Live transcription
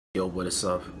Yo, what is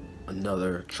up?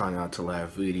 Another try not to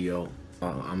laugh video.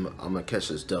 I'm gonna catch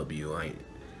this W. I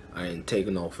ain't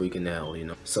taking no freaking L, you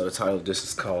know. So the title of this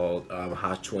is called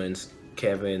Hodgetwins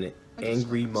Kevin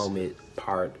Angry Moment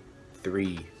Part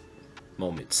 3.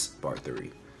 Moments Part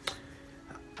 3.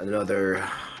 Another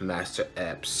Master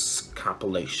Apps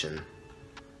compilation,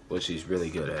 which he's really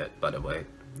good at, by the way.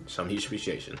 Some huge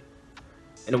appreciation.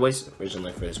 Anyways, original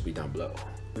link for this will be down below.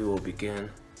 We will begin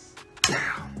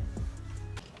now.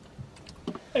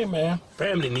 Hey man,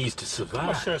 family needs to survive. I'm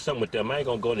gonna share something with them. I ain't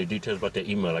gonna go into details about that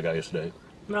email I got yesterday.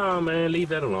 No man, leave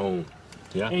that alone.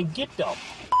 Yeah. And get the out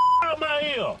of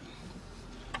my ear.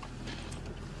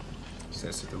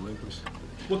 Sensitive language.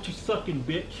 What you sucking,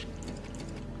 bitch?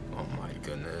 Oh my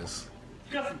goodness.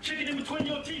 You got some chicken in between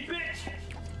your teeth, bitch.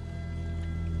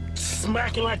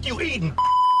 Smacking like you eating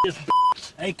this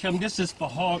bitch. Hey Kevin, this is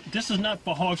not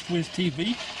for Hodgetwins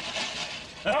TV.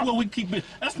 That's where we keep it.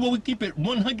 That's where we keep it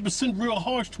 100% real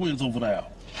Hodgetwins over there.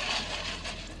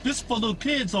 This is for little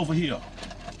kids over here.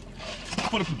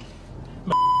 For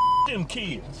them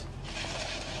kids.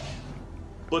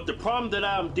 But the problem that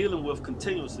I'm dealing with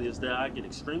continuously is that I get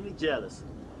extremely jealous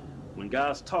when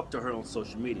guys talk to her on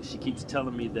social media. She keeps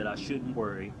telling me that I shouldn't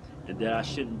worry and that I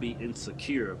shouldn't be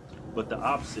insecure, but the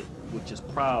opposite, which is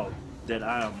proud that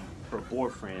I am her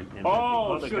boyfriend. And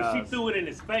oh, sure, guys, she threw it in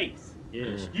his face.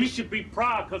 Yes. You should be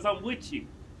proud because I'm with you.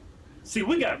 See,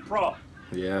 we got a problem.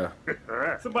 Yeah.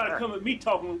 Somebody come at me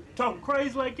talking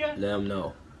crazy like that. Let them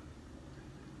know.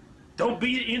 Don't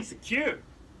be insecure.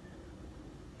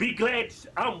 Be glad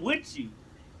I'm with you.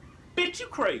 Bitch, you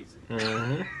crazy.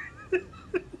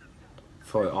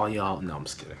 For all y'all, no, I'm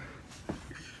just kidding.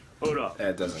 Hold up.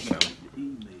 That doesn't count.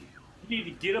 You need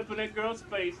to get up in that girl's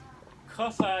face,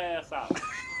 cuss her ass out.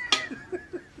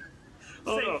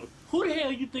 Say, who the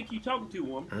hell you think you talking to,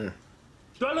 woman?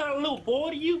 Do I look like a little boy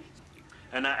to you?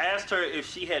 And I asked her if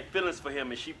she had feelings for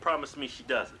him, and she promised me she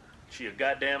doesn't. She a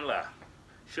goddamn lie.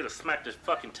 Should have smacked the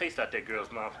fucking taste out that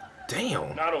girl's mouth.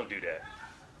 Damn. No, don't do that.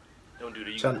 Don't do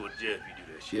that. You can go to jail if you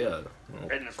do that shit. Yeah.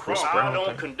 And I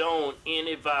don't condone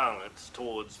any violence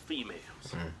towards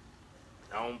females.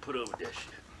 I don't put up with that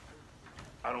shit.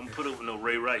 I don't put up with no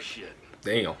Ray Rice shit.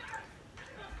 Damn.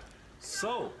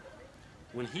 So,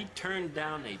 when he turned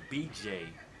down a BJ,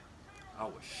 I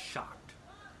was shocked.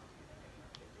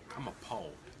 I'm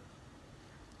appalled.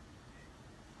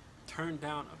 Turned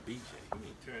down a BJ. I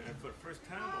mean, turn that for the first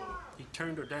time or? He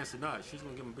turned her down and said, nah, she's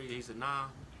gonna give him a BJ. He said, nah,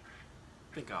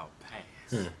 I think I'll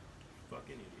pass. Fucking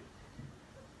idiot.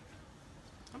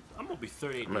 I'm gonna be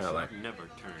 38 Man, this year. like, I've never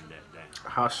turned that down.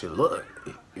 how she look?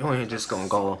 You ain't just gonna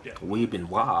go weeping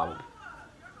wild.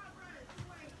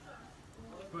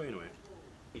 But anyway.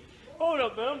 Hold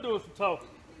up, man. I'm doing some talking.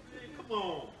 Come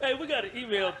on. Hey, we got an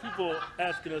email. People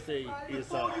asking us, hey,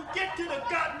 Before you get to the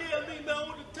goddamn email, I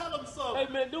want to tell them something.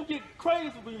 hey, man, don't get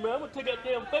crazy with me, man. I'm going to take that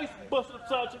damn vase and bust it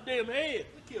upside your damn head.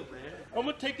 Look here, man. I'm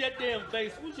going to take that damn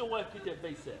vase. Where's your wife get that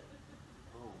vase at?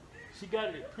 Oh, she got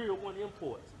it at Pier 1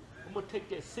 Imports. I'm going to take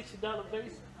that $60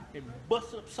 vase and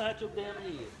bust it upside your damn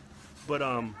head. But,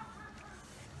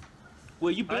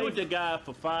 well, you been with the guy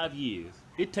for 5 years.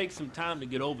 It takes some time to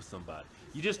get over somebody.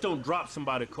 You just don't drop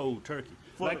somebody cold turkey.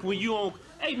 Like when you on,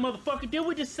 hey, motherfucker, did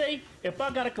we just say if I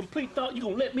got a complete thought, you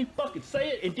gonna let me fucking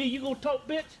say it and then you gonna talk,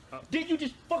 bitch? Did you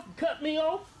just fucking cut me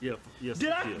off? Yeah, yes.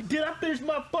 Did I finish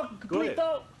my fucking complete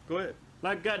thought? Go ahead.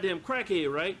 Like goddamn crackhead,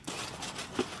 right?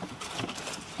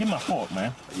 Give my fork,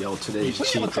 man. Yo, today's We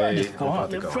cheat never tried day. this I'm before, about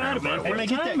to Never go tried it, man.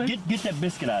 hamburger. Hey man, get that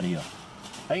biscuit out of here.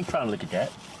 I ain't trying to look at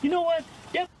that. You know what?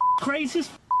 That crazy as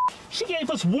she gave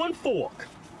us one fork.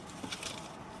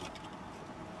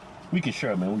 We can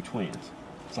share, man. We twins.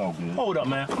 It's all good. Hold up,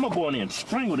 man. I'm gonna go in there and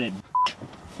strangle that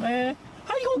man.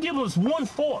 How you gonna give us one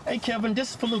fork? Hey Kevin,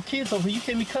 this is for little kids over here. You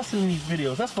can't be cussing in these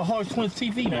videos. That's for Hodgetwins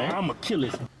TV, man. I'ma kill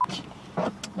this.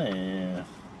 Man.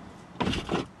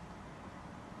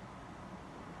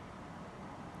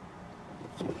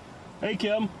 Hey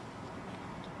Kevin.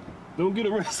 Don't get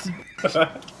arrested.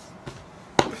 That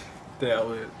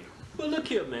was. But look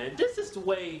here, man. This is the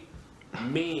way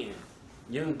men,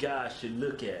 young guys should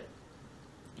look at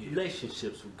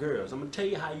relationships with girls. I'm gonna tell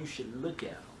you how you should look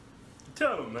at them.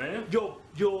 Tell them, man.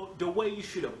 The way you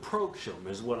should approach them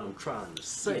is what I'm trying to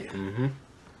say.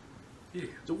 Yeah.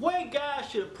 The way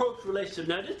guys should approach relationships.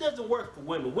 Now, this doesn't work for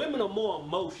women. Women are more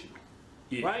emotional,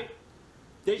 right?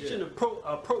 They shouldn't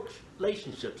approach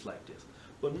relationships like this.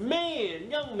 But men,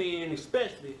 young men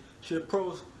especially, should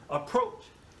approach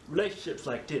relationships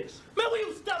like this. Man, will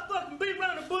you stop fucking beating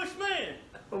around the bush, man?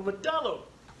 Vadello.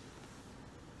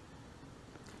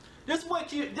 This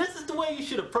is the way you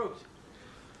should approach it.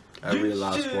 I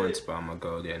realized once, but I'm gonna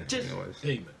go again. Anyways.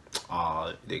 Hey, man.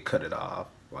 Oh, they cut it off.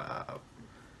 Wow.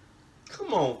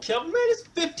 Come on, Kevin, man. It's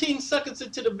 15 seconds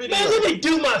into the video. Man, let me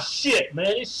do my shit,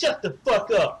 man. And shut the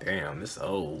fuck up. Damn, this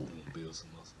old. Build some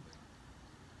muscle, man.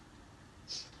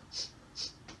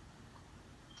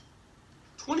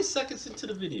 20 seconds into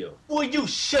the video. Will you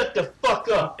shut the fuck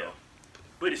up? Yeah.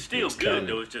 But it's still good, kinda...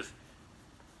 though. It's just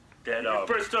that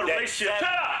first start a relationship.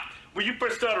 When you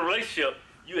first start a relationship,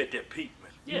 you at that peak,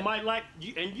 man. Yeah. You might like,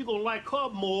 and you gonna like her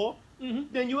more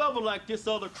than you ever like this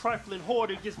other trifling whore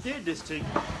that just did this to you.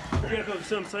 Yeah, you know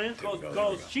what I'm saying?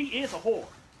 Because she is a whore.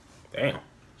 Damn.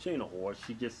 She ain't a whore.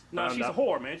 She just no. She's a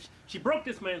whore, man. She broke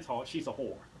this man's heart. She's a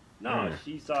whore. No,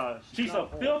 she's a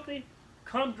filthy,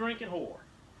 cum drinking whore.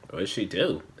 What did she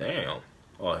do? Damn.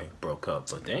 Oh, he broke up,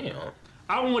 but damn.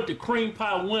 I went to cream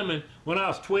pie women when I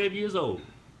was 12 years old.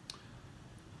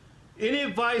 Any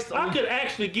advice? I could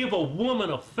actually give a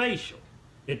woman a facial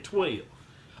at 12.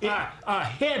 A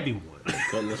heavy one.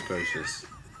 Goodness gracious.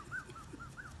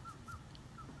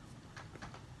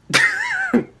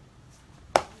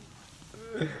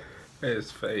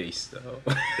 His face, though.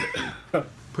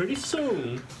 Pretty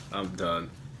soon, I'm done.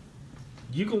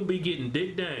 You're gonna be getting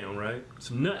dick down, right?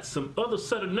 Some nuts, some other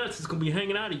set of nuts is gonna be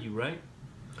hanging out of you, right?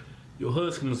 Your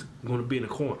husband's gonna be in the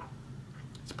corner.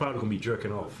 He's probably gonna be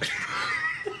jerking off.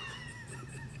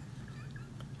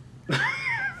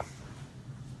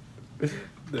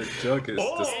 The joke is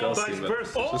disgusting, vice but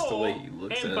versa. just the way he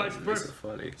looks at And it. vice versa. It's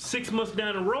funny. 6 months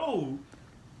down the road,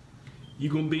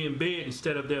 you're gonna be in bed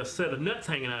instead of there a set of nuts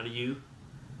hanging out of you.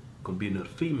 Gonna be another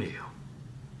female.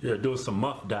 Yeah, doing some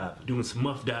muff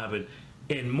diving,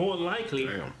 and more likely,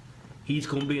 he's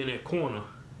gonna be in that corner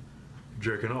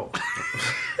jerking off.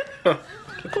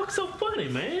 What's so funny,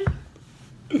 man?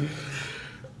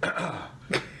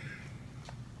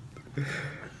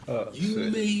 You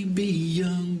may be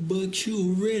young, but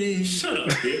you're ready. Shut up,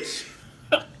 bitch.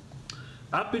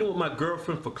 I've been with my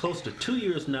girlfriend for close to 2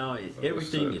 years now, and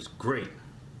everything is great.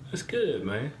 That's good,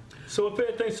 man. So if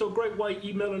everything's so great, why are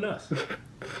you emailing us?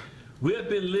 We have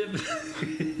been living.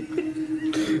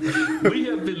 We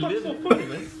have been living. So funny,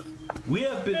 man. We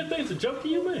have been. Everything's a joke to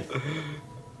you, man.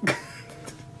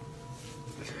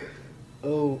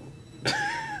 Oh.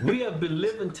 We have been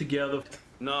living together.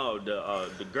 No,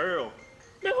 the girl.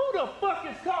 Man, who the fuck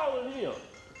is calling him?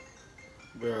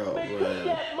 Bro, Man, cut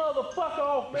that motherfucker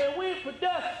off, man. We in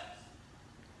production.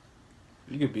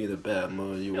 You could be in a bad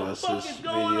mood. You The watch fuck this is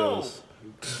going on? videos.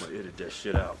 I'm gonna edit that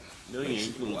shit out. No, you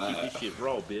ain't gonna keep this shit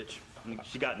raw, bitch.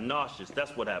 She got nauseous.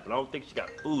 That's what happened. I don't think she got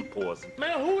food poisoning.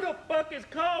 Man, who the fuck is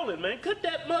calling, man? Cut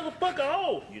that motherfucker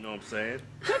off. You know what I'm saying?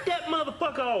 Cut that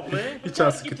motherfucker off, man. He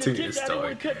tries to continue his story.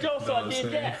 I didn't cut yours, so I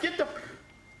did that. Get the.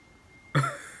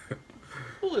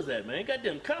 Who is that, man?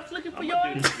 Goddamn cops looking for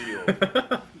y'all? This video.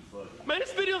 Man,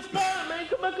 this video's fine, man.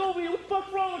 Come back over here. What the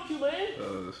fuck's wrong with you,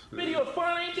 man? Video's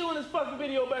fine. I ain't doing this fucking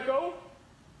video back on.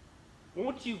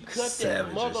 Won't you cut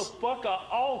Savages. that motherfucker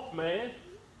off, man?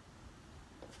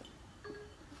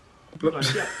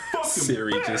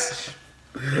 Siri just.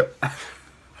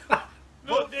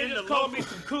 Look, they just called me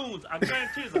some coons. I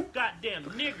guarantee it's a goddamn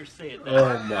nigger said that.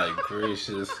 Oh my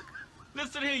gracious.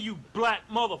 Listen here, you black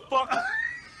motherfucker.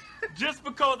 Just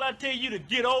because I tell you to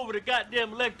get over the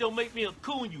goddamn elect don't make me a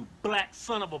coon, you black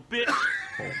son of a bitch.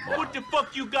 What the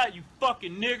fuck you got, you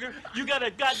fucking nigger? You got a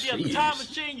goddamn time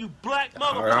machine, you black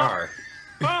motherfucker?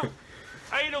 Huh?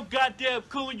 I ain't no goddamn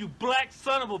coon, you black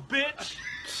son of a bitch.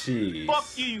 Jeez. Fuck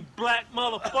you, you black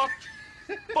motherfucker.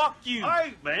 Fuck you. All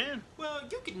right, man. Well,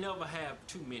 you can never have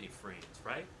too many friends,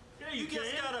 right? Yeah, you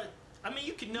just gotta. I mean,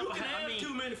 you can never have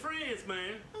too many friends,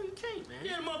 man. No, you can't, man.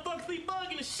 Yeah, motherfuckers be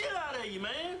bugging the shit out of you,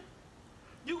 man.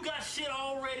 You got shit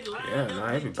already lined Yeah, up.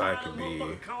 not everybody can be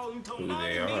who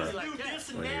they are Do this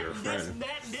and when that, you're a and this friend. and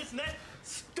that, and this and that.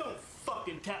 Don't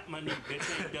fucking tap my knee,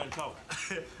 bitch. I ain't done talking.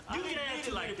 You can have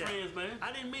too many friends, man.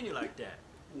 I didn't mean it like that.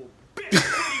 Well, bitch,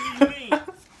 what do you mean?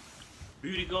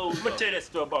 Beauty goes. I'm gonna tell you that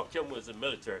story about Kevin was in the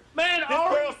military. Man,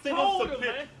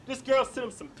 this girl sent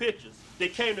him some pictures. They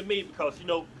came to me because, you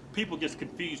know, people just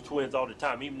confuse twins all the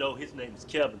time. Even though his name is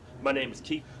Kevin, my name is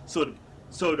Keith. So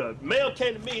the mail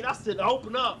came to me and I said,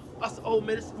 open up. I said, oh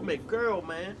man, this is for my girl,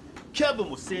 man. Kevin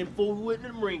was sent before we went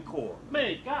in the Marine Corps.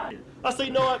 Man, God. I said,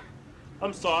 you know what?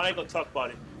 I'm sorry, I ain't gonna talk about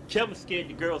it. Kevin's scared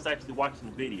the girl's actually watching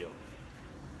the video.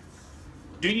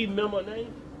 Do you remember her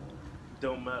name?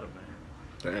 Don't matter, man.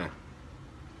 Damn.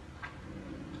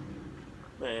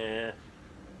 Man,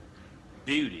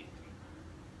 beauty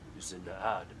is in the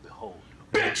eye of the beholder.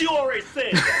 Bitch, you already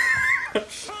said that.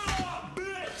 Shut up,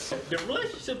 bitch. The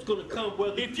relationship's gonna come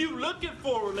whether if you looking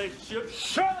for a relationship.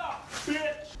 Shut up,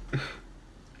 bitch.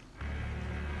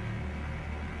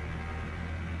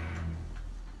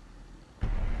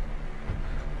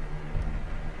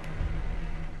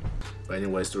 But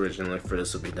anyways, the original link for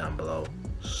this will be down below.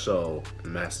 So,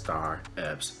 Master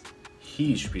Epps,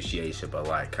 huge appreciation, but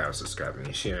like, comment, subscribing,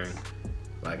 and sharing.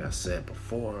 Like I said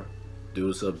before,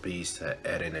 dude's a beast at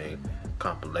editing,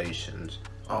 compilations,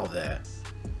 all that.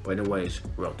 But anyways,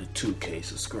 we're up to 2K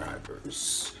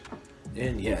subscribers.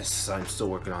 And yes, I'm still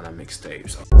working on that mixtape.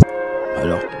 So.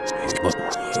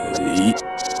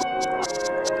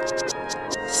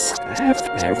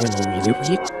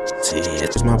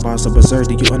 It's my boss up berserk.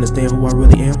 Do you understand who I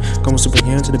really am? Going super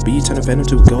ham to the beat, turn the venom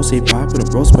to a ghost. Say pop with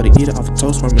a roast, but I eat it off a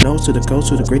toast. From my nose to the coast,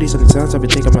 to the greatest of the sounds. I've been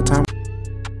taking my time.